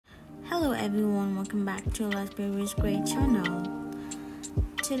everyone, welcome back to Raspberry's Great channel.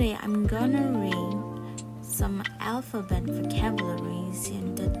 Today I'm gonna read some alphabet vocabularies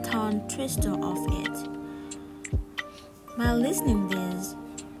and the tongue twister of it. By listening this,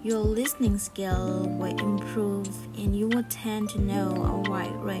 your listening skill will improve and you will tend to know a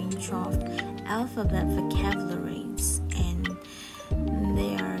wide range of alphabet vocabularies and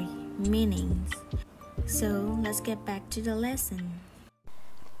their meanings. So let's get back to the lesson.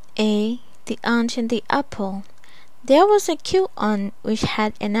 A. The ant and the apple. There was a cute ant which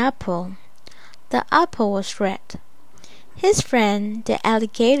had an apple. The apple was red. His friend, the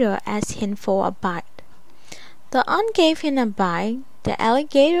alligator, asked him for a bite. The ant gave him a bite. The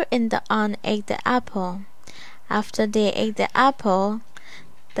alligator and the ant ate the apple. After they ate the apple,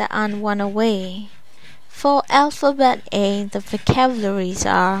 the ant went away. For alphabet A, the vocabularies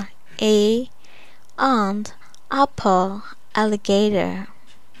are A, ant, apple, alligator.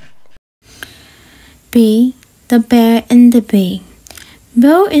 B. The bear and the bee.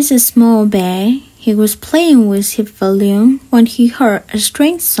 Bill is a small bear. He was playing with his balloon when he heard a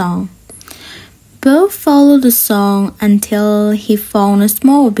strange song. Bill followed the song until he found a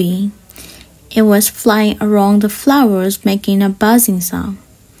small bee. It was flying around the flowers making a buzzing sound.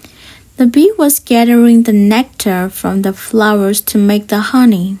 The bee was gathering the nectar from the flowers to make the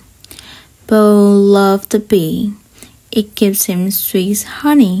honey. Bill loved the bee. It gives him sweet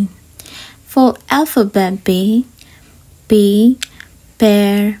honey. For alphabet B, bee,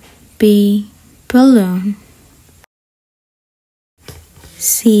 bear, bee, balloon.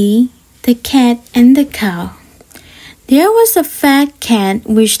 C. The cat and the cow. There was a fat cat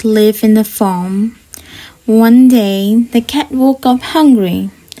which lived in the farm. One day, the cat woke up hungry.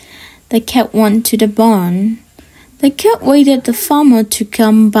 The cat went to the barn. The cat waited the farmer to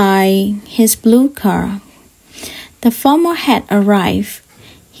come by his blue car. The farmer had arrived.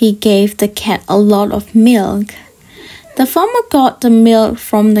 He gave the cat a lot of milk. The farmer got the milk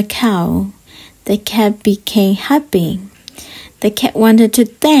from the cow. The cat became happy. The cat wanted to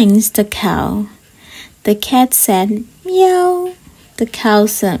thank the cow. The cat said, meow. The cow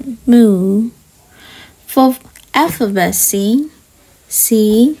said, moo. For alphabet C,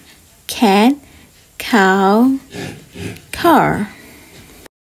 cat, cow, car.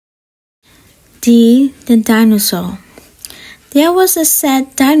 D. The dinosaur. There was a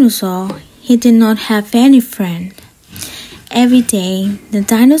sad dinosaur. He did not have any friend. Every day, the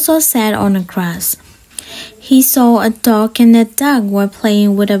dinosaur sat on the grass. He saw a dog and a duck were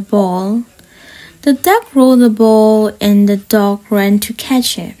playing with a ball. The duck rolled the ball and the dog ran to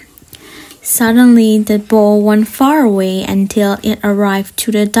catch it. Suddenly, the ball went far away until it arrived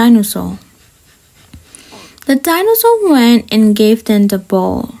to the dinosaur. The dinosaur went and gave them the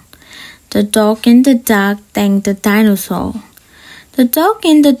ball. The dog and the duck thanked the dinosaur. The dog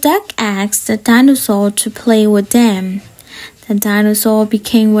and the duck asked the dinosaur to play with them. The dinosaur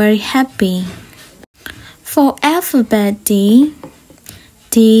became very happy. For alphabet D,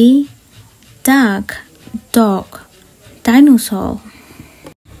 duck, dog, dinosaur.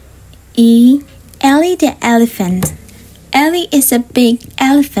 E. Ellie the elephant. Ellie is a big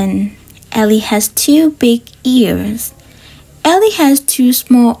elephant. Ellie has 2 big ears. Ellie has 2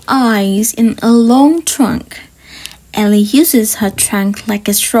 small eyes and a long trunk. Ellie uses her trunk like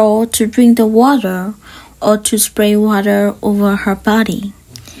a straw to drink the water or to spray water over her body.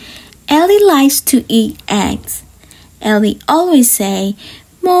 Ellie likes to eat eggs. Ellie always says,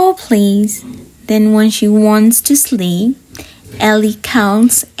 more please. Then when she wants to sleep, Ellie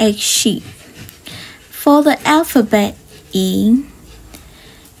counts egg sheep. For the alphabet E,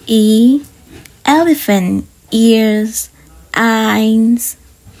 elephant, ears, eyes,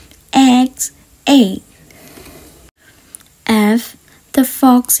 eggs, 8. F. The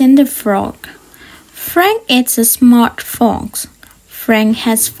fox and the frog. Frank is a smart fox. Frank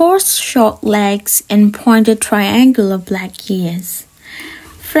has 4 short legs and pointed triangular black ears.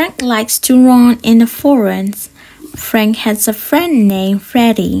 Frank likes to run in the forest. Frank has a friend named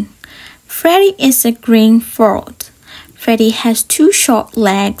Freddy. Freddy is a green frog. Freddy has 2 short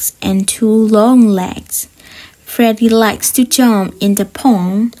legs and 2 long legs. Freddy likes to jump in the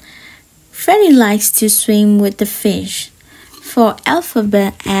pond. Freddy likes to swim with the fish. For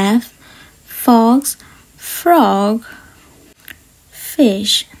alphabet F, fox, frog,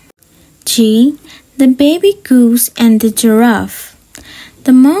 fish. G. The baby goose and the giraffe.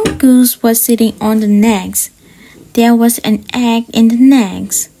 The mongoose was sitting on the nest. There was an egg in the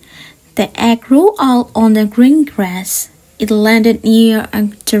nest. The egg rolled out on the green grass. It landed near a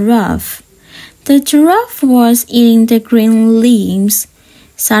giraffe. The giraffe was eating the green leaves.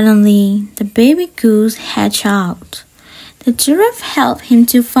 Suddenly, the baby goose hatched out. The giraffe helped him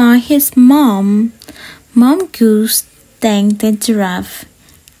to find his mom. Mom Goose thanked the giraffe.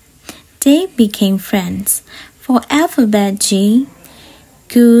 They became friends. For alphabet G,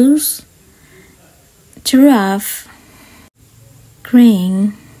 goose, giraffe,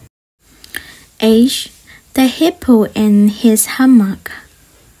 green. H, the hippo in his hammock.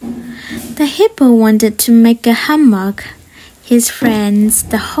 The hippo wanted to make a hammock. His friends,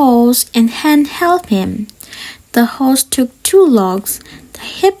 the horse and hen, helped him. The horse took 2 logs. The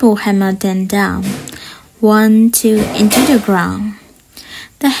hippo hammered them down, 1, 2, into the ground.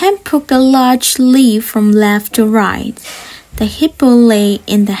 The hen took a large leaf from left to right. The hippo lay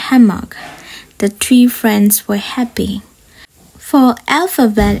in the hammock. The 3 friends were happy. For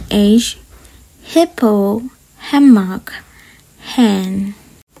alphabet H, hippo, hammock, hen.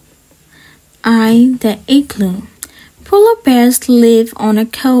 I, the igloo. Polar bears live on a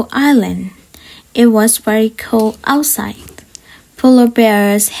cold island. It was very cold outside. Polar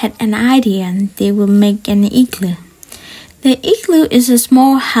bears had an idea they would make an igloo. The igloo is a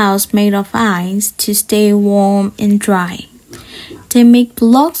small house made of ice to stay warm and dry. They make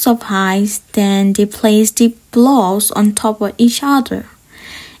blocks of ice, then they place the blocks on top of each other.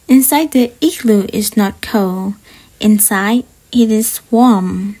 Inside the igloo is not cold. Inside it is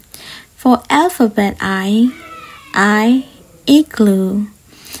warm. For alphabet I, igloo,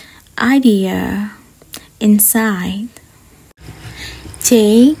 idea, inside.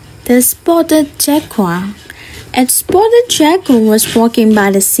 J, the spotted jaguar. A spotted jaguar was walking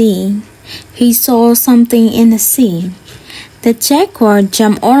by the sea. He saw something in the sea. The jaguar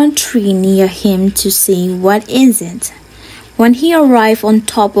jumped on a tree near him to see what is it. When he arrived on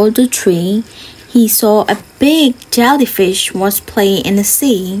top of the tree, he saw a big jellyfish was playing in the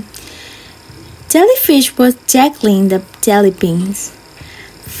sea. Jellyfish was juggling the jelly beans.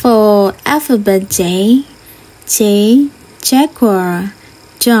 For alphabet J, jaguar,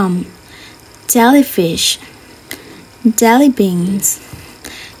 jump, jellyfish, jelly beans,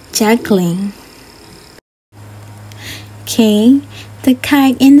 juggling. K, the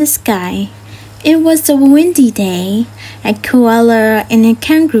kite in the sky. It was a windy day. A koala and a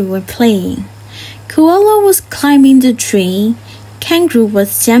kangaroo were playing. Koala was climbing the tree. Kangaroo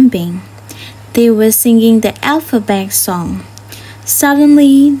was jumping. They were singing the alphabet song.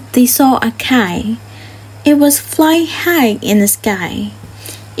 Suddenly, they saw a kite. It was flying high in the sky.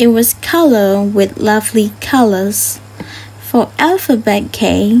 It was colored with lovely colors. For alphabet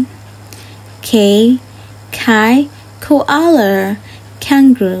K, kite, koala,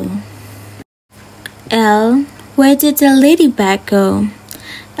 kangaroo. L, where did the ladybug go?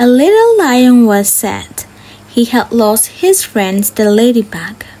 A little lion was sad. He had lost his friend the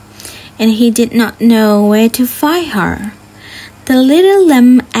ladybug, and he did not know where to find her. The little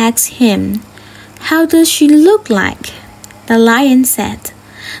lamb asked him, "How does she look like?" The lion said,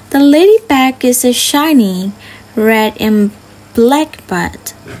 "The ladybug is a shiny red and black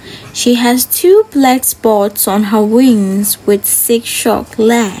bird. She has 2 black spots on her wings with 6 short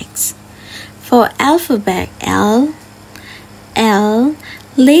legs." For alphabet L,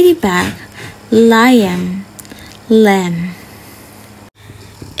 ladybug, lion, lamb.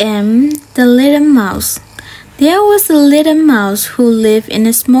 M, the little mouse. There was a little mouse who lived in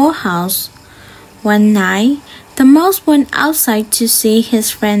a small house. One night, the mouse went outside to see his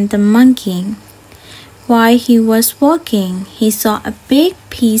friend the monkey. While he was walking, he saw a big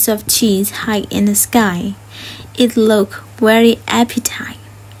piece of cheese high in the sky. It looked very appetizing.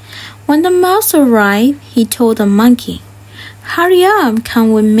 When the mouse arrived, he told the monkey, "Hurry up,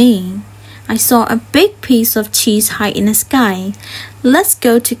 come with me. I saw a big piece of cheese high in the sky. Let's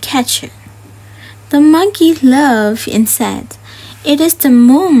go to catch it." The monkey laughed and said, "It is the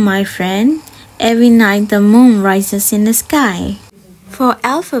moon, my friend. Every night the moon rises in the sky." For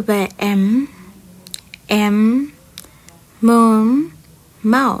alphabet M, moon,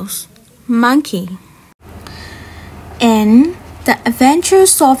 mouse, monkey. N, the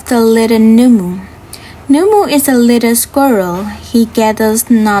adventures of the little Numu. Numu is a little squirrel. He gathers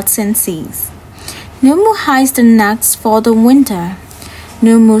nuts and seeds. Numu hides the nuts for the winter.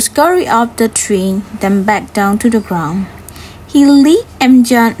 Numu scurries up the tree, then back down to the ground. He leaped and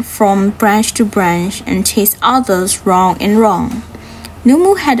jumped from branch to branch and chased others round and round.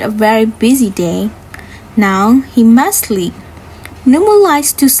 Numu had a very busy day. Now he must sleep. Numu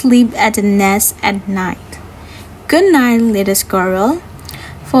likes to sleep at the nest at night. Good night, little squirrel.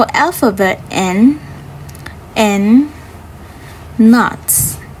 For alphabet N,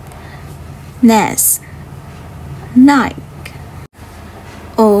 nuts, nest, night.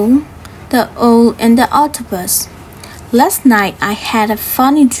 O, the owl and the octopus. Last night I had a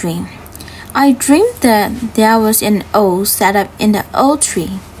funny dream. I dreamed that there was an owl sat up in the old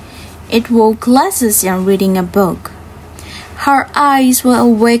tree. It wore glasses and reading a book. Her eyes were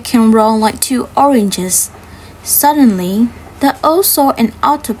awake and round like two oranges. Suddenly, the owl saw an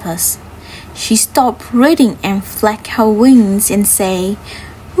octopus. She stopped reading and flapped her wings and said,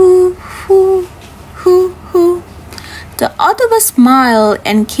 "Hoo, hoo, hoo, hoo." The octopus smiled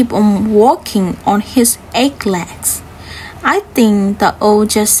and kept on walking on his 8 legs. I think the owl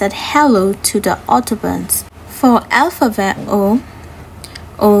just said hello to the octopus. For alphabet O,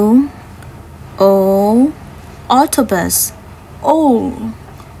 octopus, O,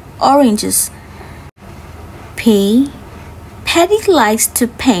 oranges. P, Patty likes to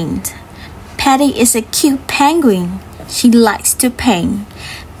paint. Patty is a cute penguin. She likes to paint.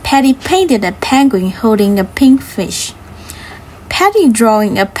 Patty painted a penguin holding a pink fish. Patty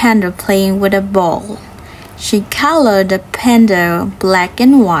drawing a panda playing with a ball. She colored the panda black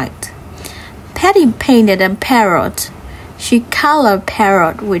and white. Patty painted a parrot. She colored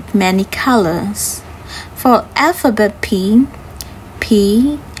parrot with many colors. For alphabet P,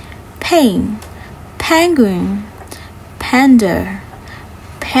 pain, penguin, panda,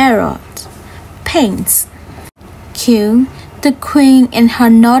 parrot, paints. Q, the queen and her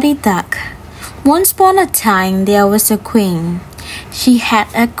naughty duck. Once upon a time there was a queen. She had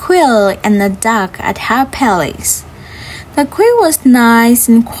a quail and a duck at her palace. The queen was nice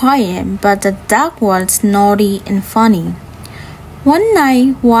and quiet, but the duck was naughty and funny. One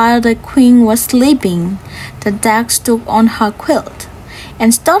night, while the queen was sleeping, the duck stood on her quilt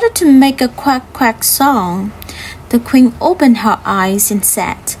and started to make a quack quack song. The queen opened her eyes and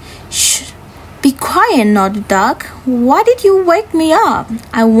said, "Shh, be quiet, naughty duck. Why did you wake me up?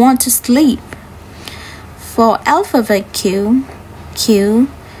 I want to sleep." For alphabet Q,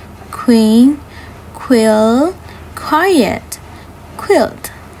 queen, quill, quiet,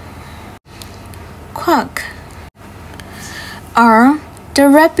 quilt. Quack. R, the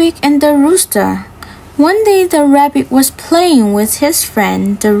rabbit and the rooster. One day the rabbit was playing with his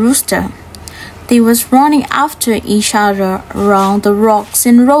friend the rooster. They was running after each other around the rocks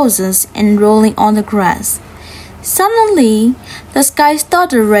and roses and rolling on the grass. Suddenly, the sky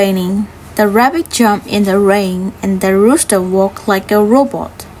started raining. The rabbit jumped in the rain and the rooster walked like a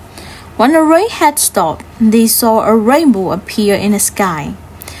robot. When the rain had stopped, they saw a rainbow appear in the sky.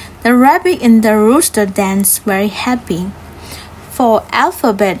 The rabbit and the rooster danced very happy. For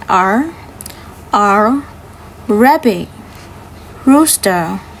alphabet R, rabbit,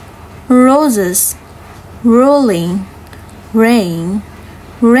 rooster, roses, rolling, rain,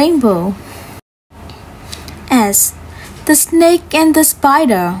 rainbow. S, the snake and the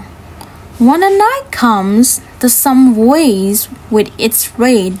spider. When the night comes, the sun waves with its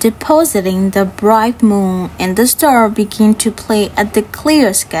ray depositing the bright moon, and the stars begin to play at the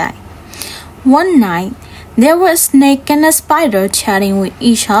clear sky. One night, there were a snake and a spider chatting with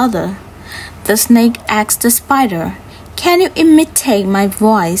each other. The snake asked the spider, "Can you imitate my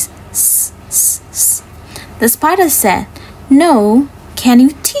voice?" "S, s, s." The spider said, "No, can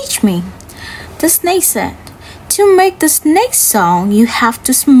you teach me?" The snake said, "To make the snake song, you have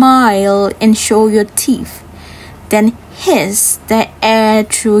to smile and show your teeth, then hiss the air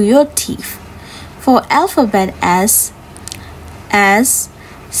through your teeth." For alphabet S,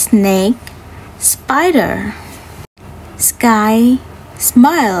 snake, spider, sky,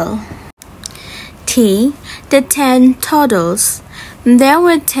 smile. T, the 10 turtles. There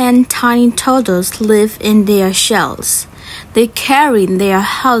were 10 tiny turtles live in their shells. They carried their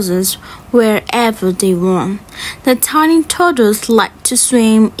houses wherever they went. The tiny turtles liked to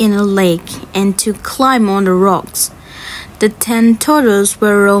swim in a lake and to climb on the rocks. The 10 turtles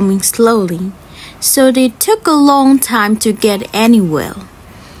were roaming slowly, so they took a long time to get anywhere.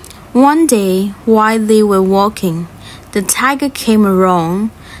 One day, while they were walking, the tiger came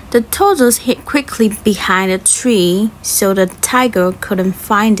along. The turtles hid quickly behind a tree so the tiger couldn't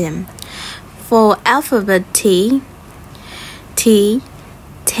find them. For alphabet T,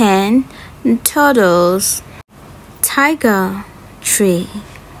 10 turtles, tiger, tree.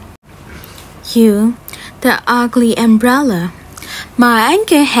 U, the ugly umbrella. My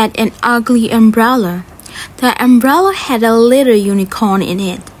uncle had an ugly umbrella. The umbrella had a little unicorn in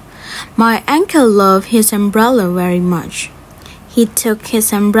it. My uncle loved his umbrella very much. He took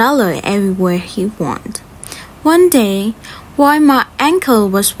his umbrella everywhere he went. One day, while my uncle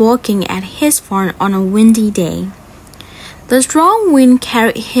was walking at his farm on a windy day, the strong wind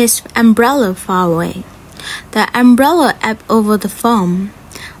carried his umbrella far away. The umbrella up over the farm.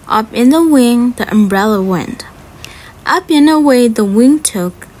 Up in the wind, the umbrella went. Up and away the wind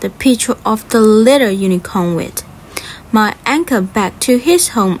took the picture of the little unicorn with. my anchor back to his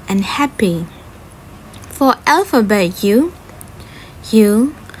home and happy. For alphabet U,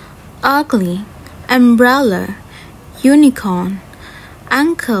 ugly, umbrella, unicorn,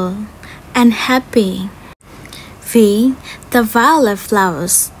 uncle, and happy. V, the violet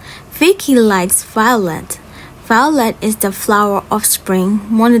flowers. Vicky likes violet. Violet is the flower of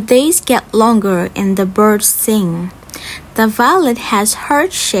spring when the days get longer and the birds sing. The violet has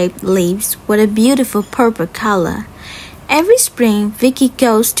heart-shaped leaves with a beautiful purple color. Every spring, Vicky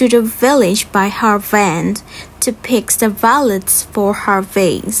goes to the village by her van to pick the violets for her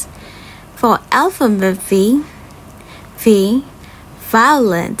vase. For alphabet V,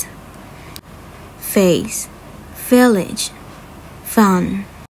 violet, vase, village, fun.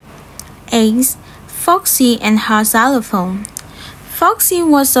 X, Foxy and her xylophone. Foxy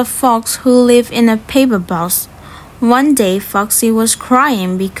was a fox who lived in a paper box. One day, Foxy was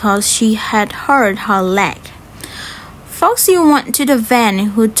crying because she had hurt her leg. Foxy went to the vet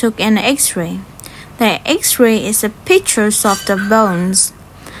who took an X-ray. The X-ray is a picture of the bones.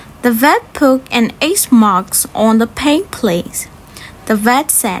 The vet put an X mark on the pain place. The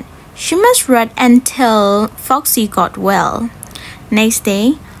vet said she must rest until Foxy got well. Next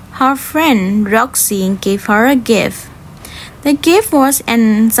day, her friend Roxy gave her a gift. The gift was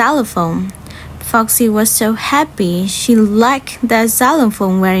an xylophone. Foxy was so happy she liked the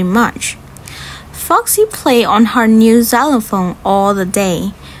xylophone very much. Foxy played on her new xylophone all the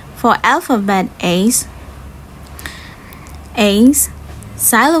day. For alphabet A's,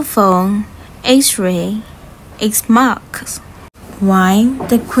 xylophone, X-ray, X marks. Y,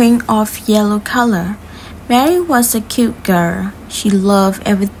 the queen of yellow color. Mary was a cute girl. She loved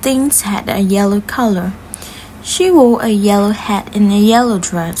everything that had a yellow color. She wore a yellow hat and a yellow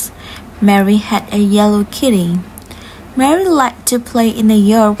dress. Mary had a yellow kitty. Mary liked to play in the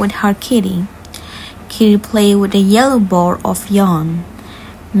yard with her kitty. Kitty played with a yellow ball of yarn.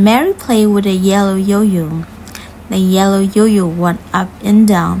 Mary played with a yellow yo-yo. The yellow yo-yo went up and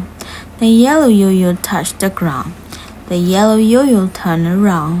down. The yellow yo-yo touched the ground. The yellow yo-yo turned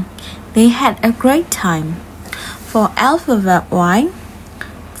around. They had a great time. For alphabet Y,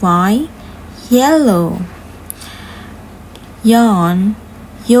 yellow, yarn,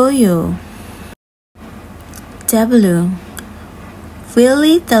 yo-yo. W,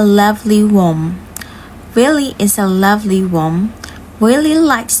 Willie the lovely worm. Willie is a lovely worm. Willie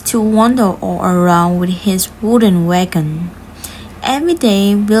likes to wander all around with his wooden wagon. Every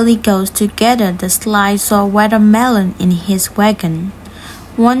day, Willie goes to gather the slice of watermelon in his wagon.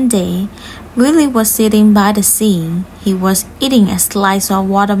 One day, Willie was sitting by the sea. He was eating a slice of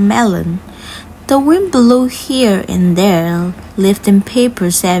watermelon. The wind blew here and there, lifting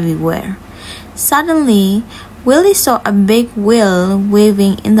papers everywhere. Suddenly, Willie saw a big whale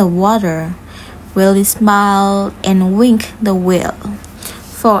waving in the water. Willie smiled and winked the whale.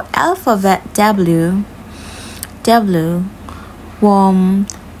 For alphabet W, worm,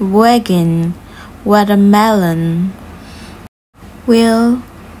 wagon, watermelon, wheel,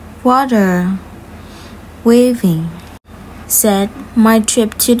 water, waving. Said my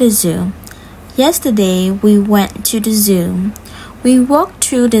trip to the zoo. Yesterday we went to the zoo. We walked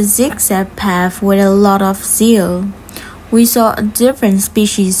through the zigzag path with a lot of zeal. We saw a different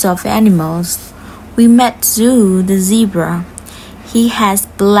species of animals. We met Zoo the zebra. He has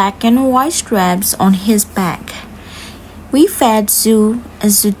black and white stripes on his back. We fed Zoo a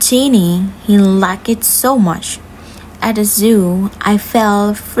zucchini. He liked it so much. At the zoo, I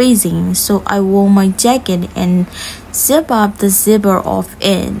felt freezing, so I wore my jacket and zipped up the zipper of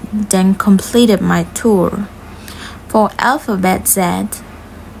it, then completed my tour. For alphabet Z,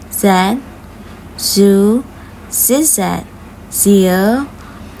 zoo, zigzag, zeal,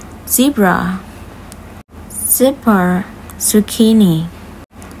 zebra, zipper, zucchini.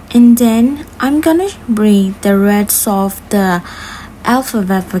 And then I'm gonna read the rest of the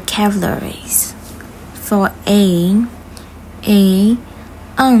alphabet vocabularies. For A,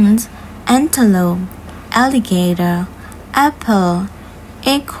 ant, antelope, alligator, apple,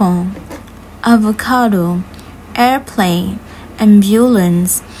 acorn, avocado, airplane,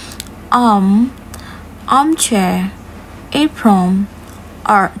 ambulance, armchair, apron,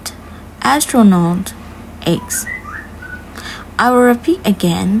 art, astronaut, eggs. I will repeat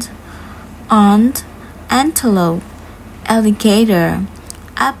again. Ant, antelope, alligator,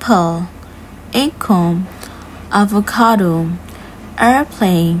 apple, acorn, avocado,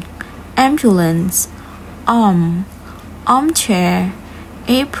 airplane, ambulance, armchair,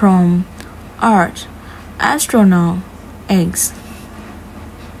 apron, art, astronaut, eggs.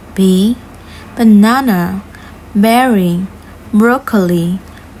 B, banana, berry, broccoli,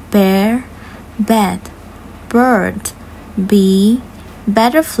 bear, bat, bird, B.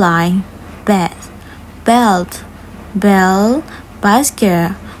 Butterfly, bat, belt, bell,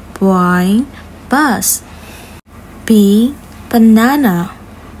 basket, boy, bus. B. Banana,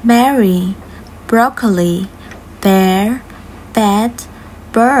 berry, broccoli, bear, bat,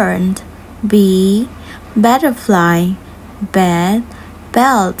 bird. B. Butterfly, bat,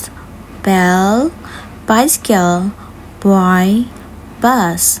 belt, bell, bicycle, boy,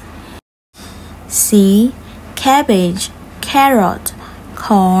 bus. C. Cabbage, carrot,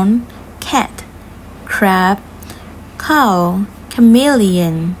 corn, cat, crab, cow,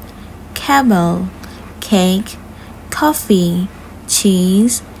 chameleon, camel, cake, coffee,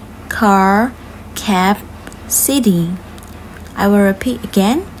 cheese, car, cap, city. I will repeat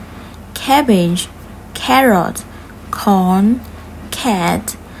again. Cabbage, carrot, corn,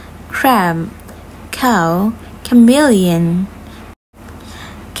 cat, crab, cow, chameleon,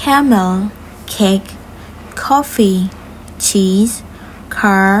 camel, cake, coffee, cheese,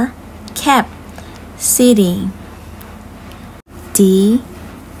 car, cap, city. D.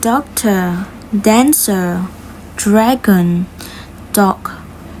 Doctor, dancer, dragon, dog,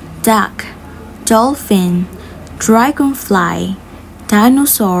 duck, dolphin, dragonfly,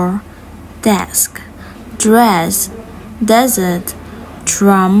 dinosaur, desk, dress, desert,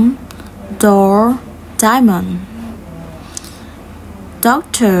 drum, door, diamond.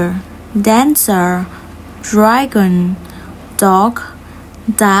 Doctor, dancer, dragon, dog,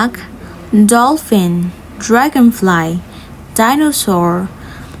 duck, dolphin, dragonfly, dinosaur,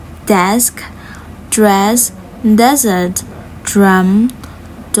 desk, dress, desert, drum,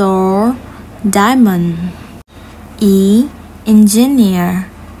 door, diamond. E. Engineer,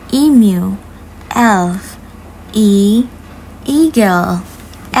 emu, elf, E. Eagle,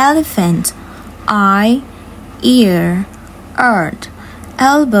 elephant, eye, ear, earth,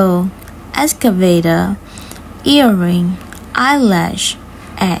 elbow, excavator, earring, eyelash,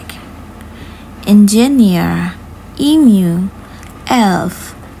 egg. Engineer, emu,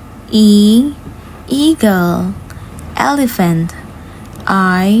 elf, E. Eagle, elephant,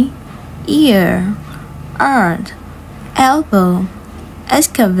 eye, ear, earth, elbow,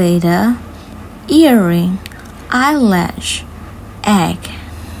 excavator, earring, eyelash, egg.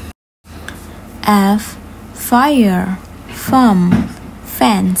 F. Fire, farm,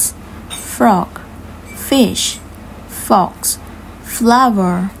 fence, frog, fish, fox,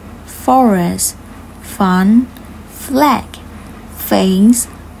 flower, forest, fun, flag, face,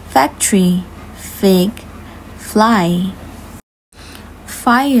 factory, fig, fly.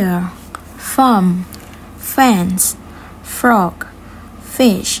 Fire, farm, fence, frog,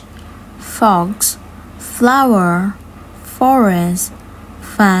 fish, fox, flower, forest,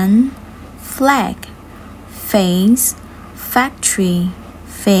 fun, flag, face, factory,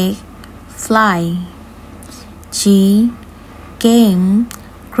 fig, fly. G. Game,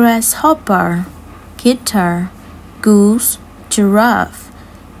 grasshopper, guitar, goose, giraffe,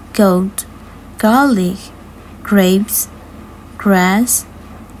 goat, garlic, grapes, grass,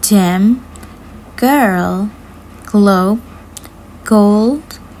 jam, girl, globe,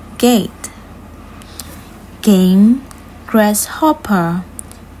 gold, gate. Game, grasshopper,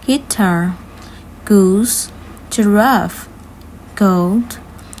 guitar, goose, giraffe, goat,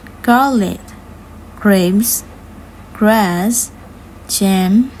 garlic, grapes, grass,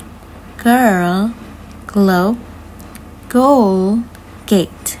 jam, girl, globe, gold,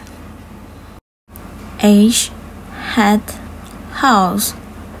 gate. H. Hat, house,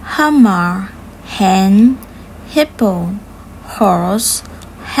 hammer, hen, hippo, horse,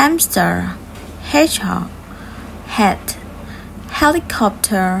 hamster, hedgehog. Hat,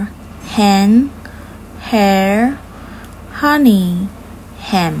 helicopter, hen, hare, honey,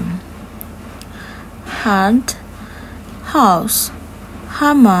 ham. Hat, house,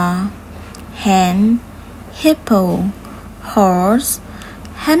 hammer, hen, hippo, horse,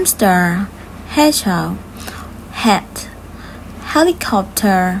 hamster, hedgehog. Hat,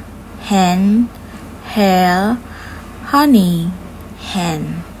 helicopter, hen, hare, honey,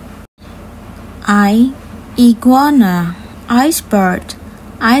 hen. I. Iguana, iceberg,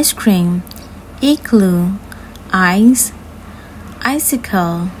 ice cream, igloo, ice,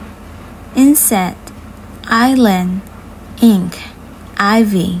 icicle, insect, island, ink,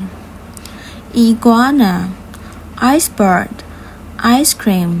 ivy. Iguana, iceberg, ice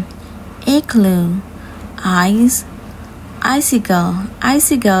cream, igloo, ice, icicle.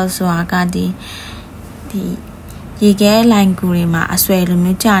 Icicle ဆိုတာကဒီရေခဲလိုင်ကူတွေမှာအဆွဲလို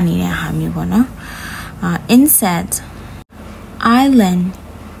မျိုးကြာနေတဲ့ဟာမျိုးပေါ့နော် insect, island,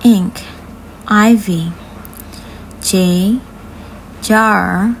 ink, ivy. J.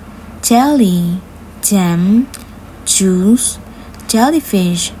 Jar, jelly, jam, juice,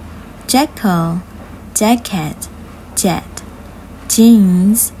 jellyfish, jackal, jacket, jet,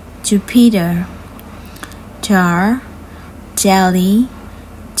 jeans, Jupiter, jar, jelly,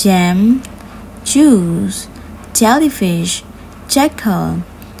 jam, juice, jellyfish, jackal,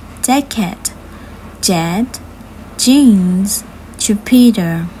 jacket, jet, jeans,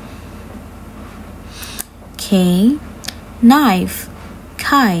 Jupiter. K, knife,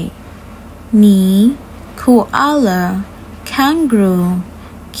 kite, knee, koala, kangaroo,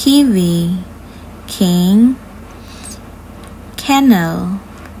 kiwi, king, kennel,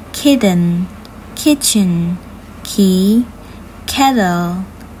 kitten, kitchen, key, kettle,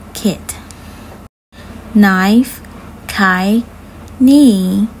 kit. Knife, kite,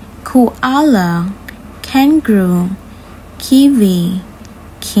 knee, koala, kangaroo, kiwi,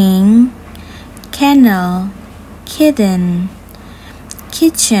 king, kennel, kitten,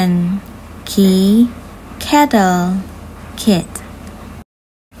 kitchen, key, kettle, kit.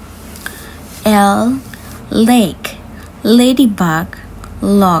 L, lake, ladybug,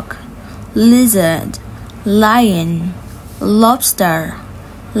 log, lizard, lion, lobster,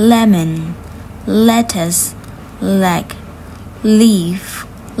 lemon, lettuce, leg, leaf,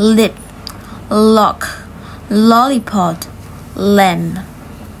 lip, lock, lollipop, lamb.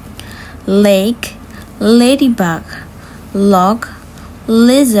 Lake, ladybug, log,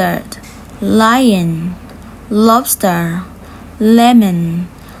 lizard, lion, lobster, lemon,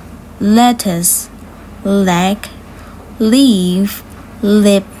 lettuce, leg, leaf,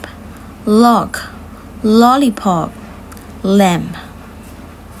 lip, lock, lollipop, lamb.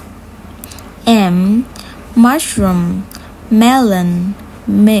 M, mushroom, melon,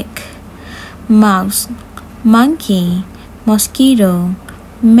 milk, mouse, monkey, mosquito,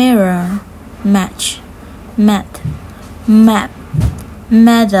 mirror, match, mat, map,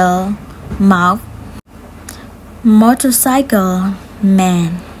 medal, mouth, motorcycle,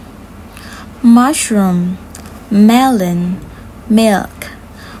 man. Mushroom, melon, milk,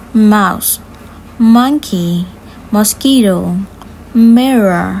 mouse, monkey, mosquito,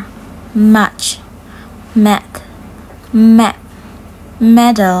 mirror, match, mat, map,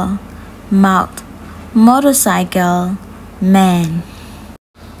 medal, mouth, motorcycle, man.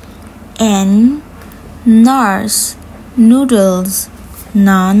 N, nurse, noodles,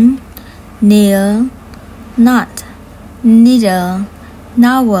 nun, nail, nut, needle,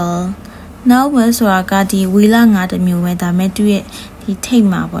 novel. Novel ဆိုတာကဒီဝီလာငါတစ်မျိုးပဲဒါမဲ့သူရဲ့ဒီထိတ်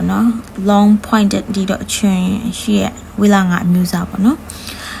မှာပေါ့နော် long pointed ဒီတော့အချွင်ရှိရဲ့ဝီလာငါအမျိုးအစားပေါ့နော်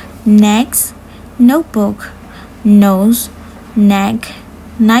Next, notebook, nose, neck,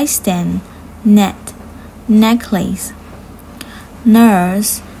 nightstand, net, necklace.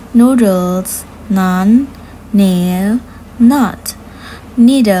 Nurse, noodles, nun, nail, nut,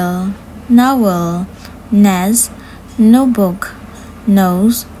 needle, novel, nest, notebook,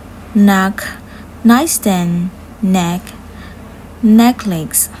 nose, neck, nightstand, neck,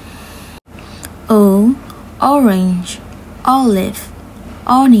 necklace. O, orange, olive,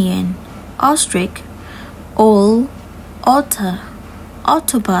 onion, ostrich, owl, otter,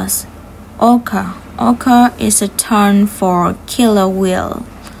 octopus, orca. Orca is a term for killer whale.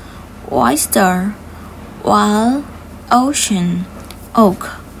 Oyster, whale, ocean, oak,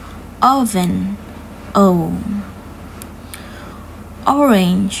 oven, O.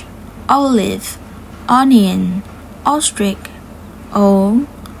 Orange, olive, onion, ostrich, owl,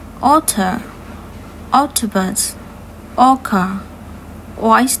 otter, octopus, orca,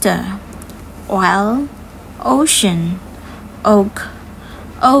 oyster, whale, ocean, oak,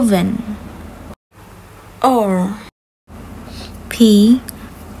 oven. Or P,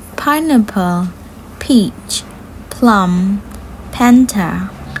 pineapple, peach, plum, panther,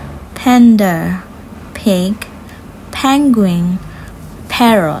 panda, pig, penguin,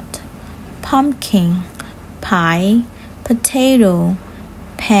 parrot, pumpkin, pie, potato,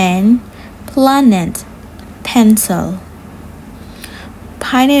 pen, planet, pencil.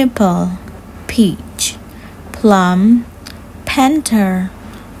 Pineapple, peach, plum, panther,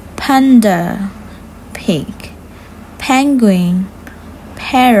 panda, pig, penguin,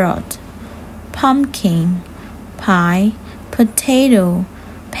 parrot, pumpkin, pie, potato,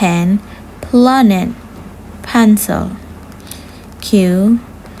 pen, planet, pencil. Q,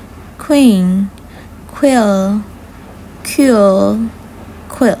 queen, quill,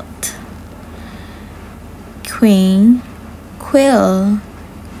 quilt. Queen, quill,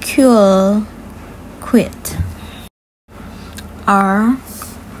 quit. R,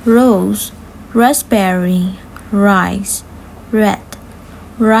 rose, raspberry, rice, red,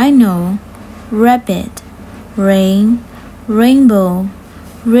 rhino, rabbit, rain, rainbow,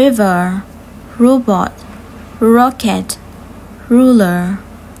 river, robot, rocket, ruler,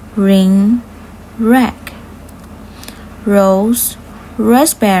 ring, rack. Rose,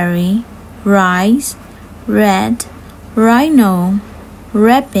 raspberry, rice, red, rhino,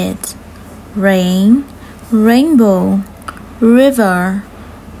 rabbit, rain, rainbow, river,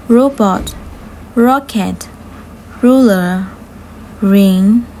 robot, rocket, ruler,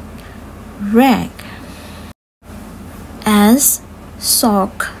 ring, rack. S,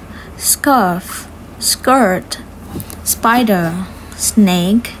 sock, scarf, skirt, spider,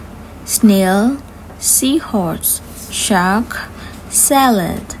 snake, snail, seahorse, shark,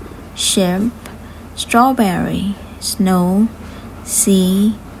 salad, ship, strawberry, snow,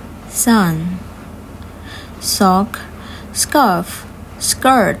 sea, sun. Sock, scarf,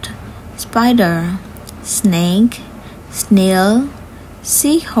 skirt, spider, snake, snail,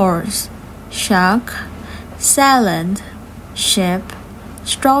 seahorse, shark, salad, ship,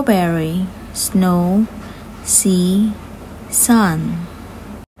 strawberry, snow, sea, sun.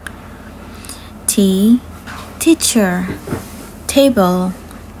 T, teacher, table,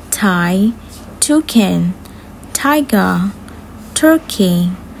 tie, toucan, tiger,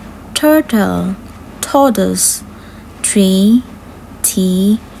 turkey, turtle, tortoise, tree,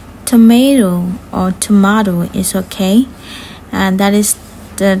 tea, tomato or tomato is okay, and that is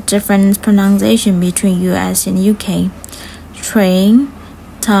the different pronunciation between US and UK. Train,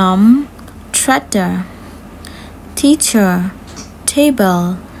 Tom, tractor. Teacher,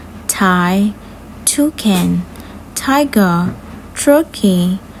 table, tie, toucan, tiger,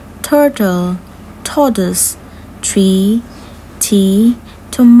 turkey, turtle, tortoise, tree, tea,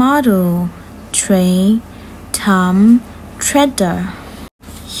 tomato, tray, Tom, tractor.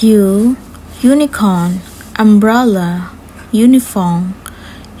 U, unicorn, umbrella, uniform,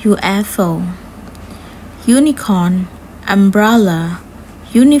 UFO. Unicorn, umbrella,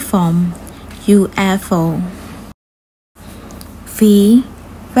 uniform, UFO. V,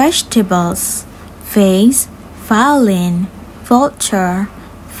 vegetables, vase, violin, vulture,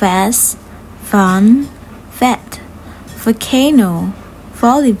 vest, fun, vet, volcano,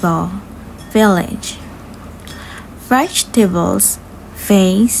 volleyball, village. Vegetables,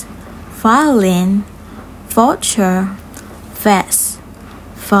 vase, violin, vulture, vest,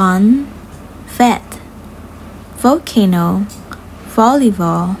 fun, vet, volcano,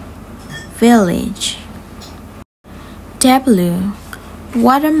 volleyball, village. W,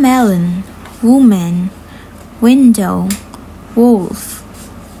 watermelon, woman, window, wolf,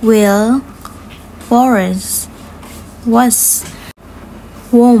 wheel, forest, was,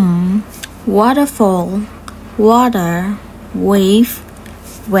 womb, waterfall, water, wave,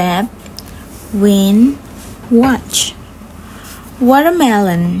 web, wind, watch.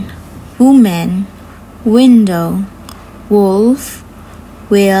 Watermelon, woman, window, wolf,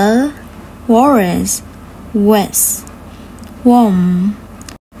 wheel, forest, west, womb,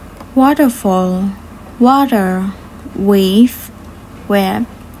 waterfall, water, wave, web,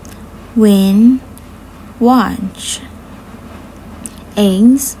 wind, watch.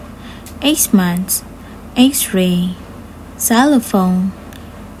 X, Xmas, X-ray, xylophone,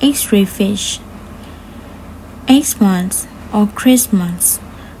 X-ray fish. Xmas or Christmas,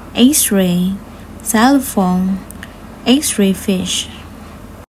 X-ray, xylophone, X-ray fish.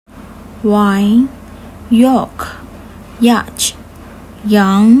 Y, york, yacht,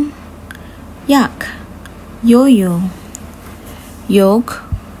 young, yak, yo-yo. Yoke,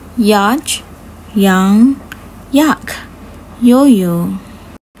 yacht, young, yak, yo-yo.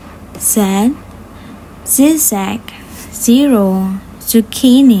 Z, zigzag, zero,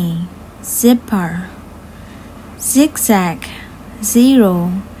 zucchini, zipper. Zigzag,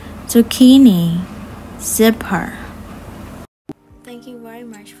 zero, zucchini, zipper. Thank you very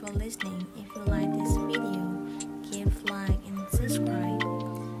much for listening. If you like this video, give like and subscribe.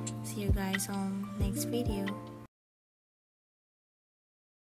 See you guys on next video.